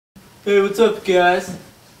Hey, what's up, guys?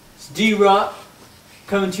 It's D-Rock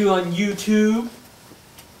coming to you on YouTube.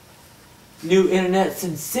 New internet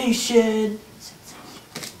sensation.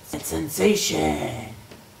 Sensation.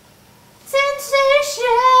 Sensation.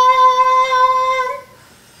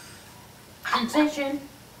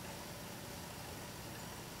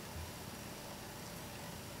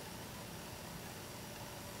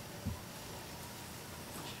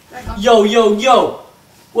 Yo, yo, yo!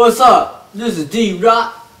 What's up? This is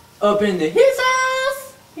D-Rock up in his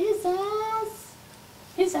house.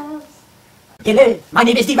 His house. Hello, my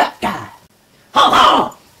name is D-Rock. Ho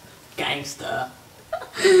ho! Gangsta.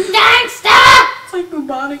 Gangsta! It's like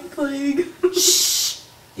bubonic plague. Shh!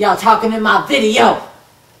 Y'all talking in my video.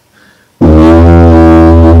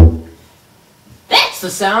 That's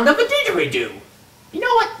the sound of a didgeridoo. You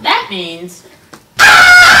know what that means?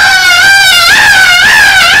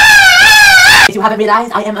 If you haven't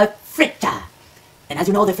realized, I am a fritter. And as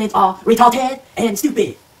you know, the French are retarded and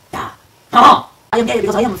stupid. I am gay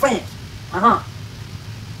because I am French.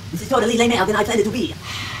 This is totally lamer than I planned it to be.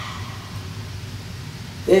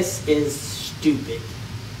 This is stupid.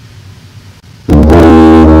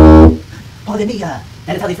 Pardon me, that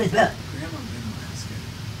is how the French spell.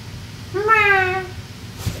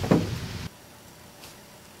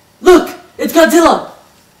 Look! It's Godzilla!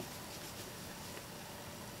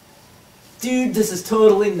 Dude, this is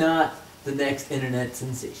totally not the next internet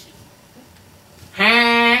sensation.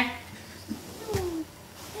 Huh?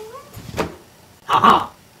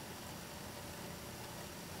 Ha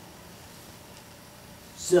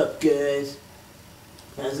Sup, guys?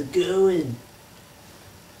 How's it going?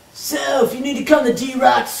 So, if you need to come to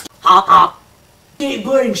D-Rock's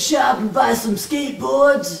skateboarding shop and buy some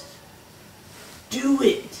skateboards, do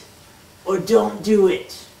it. Or don't do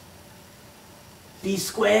it. Be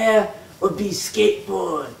square or be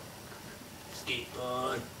skateboard.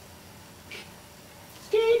 Skateboard.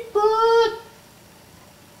 Skateboard!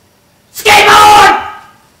 Skateboard!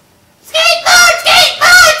 Skateboard!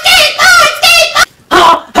 Skateboard! Skateboard!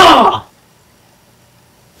 Skateboard!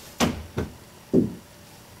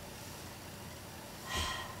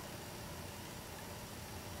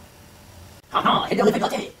 Hello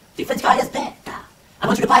everybody, the French guy is back. I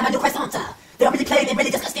want you to buy my new croissants. They are really plain and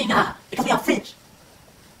really disgusting because we are French.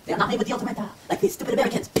 They are not made with deodorant like these stupid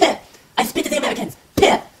Americans. Peh! I spit at the Americans.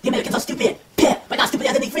 Peh! The Americans are stupid. Peh! But not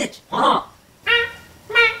stupider than the French.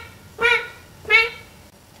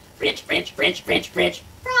 French. Fries.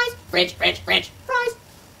 French. Fries.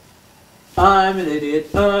 I'm an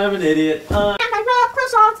idiot. I'm an idiot. And I rub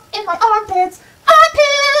croissants in my armpits.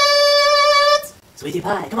 Sweetie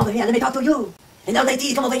pie, come over here. Let me talk to you. And now,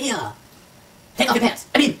 lady, come over here. Take off your pants.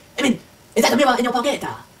 I mean, is that a mirror in your pocket?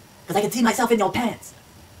 Because I can see myself in your pants.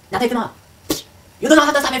 Now take them off. You do not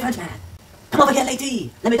have to stop me, Frenchman. Come over here,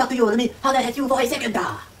 lady. Let me talk to you. Let me holler at you for a second.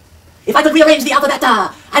 If I could rearrange the alphabet,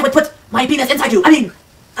 I would put my penis inside you.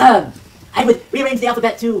 I would rearrange the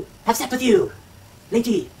alphabet to have sex with you.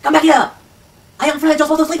 Lady, come back here. I am French. You're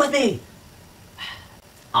supposed to sleep with me.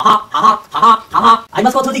 I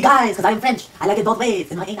must go to the guys because I am French. I like it both ways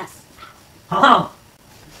in my anus. Ha ha.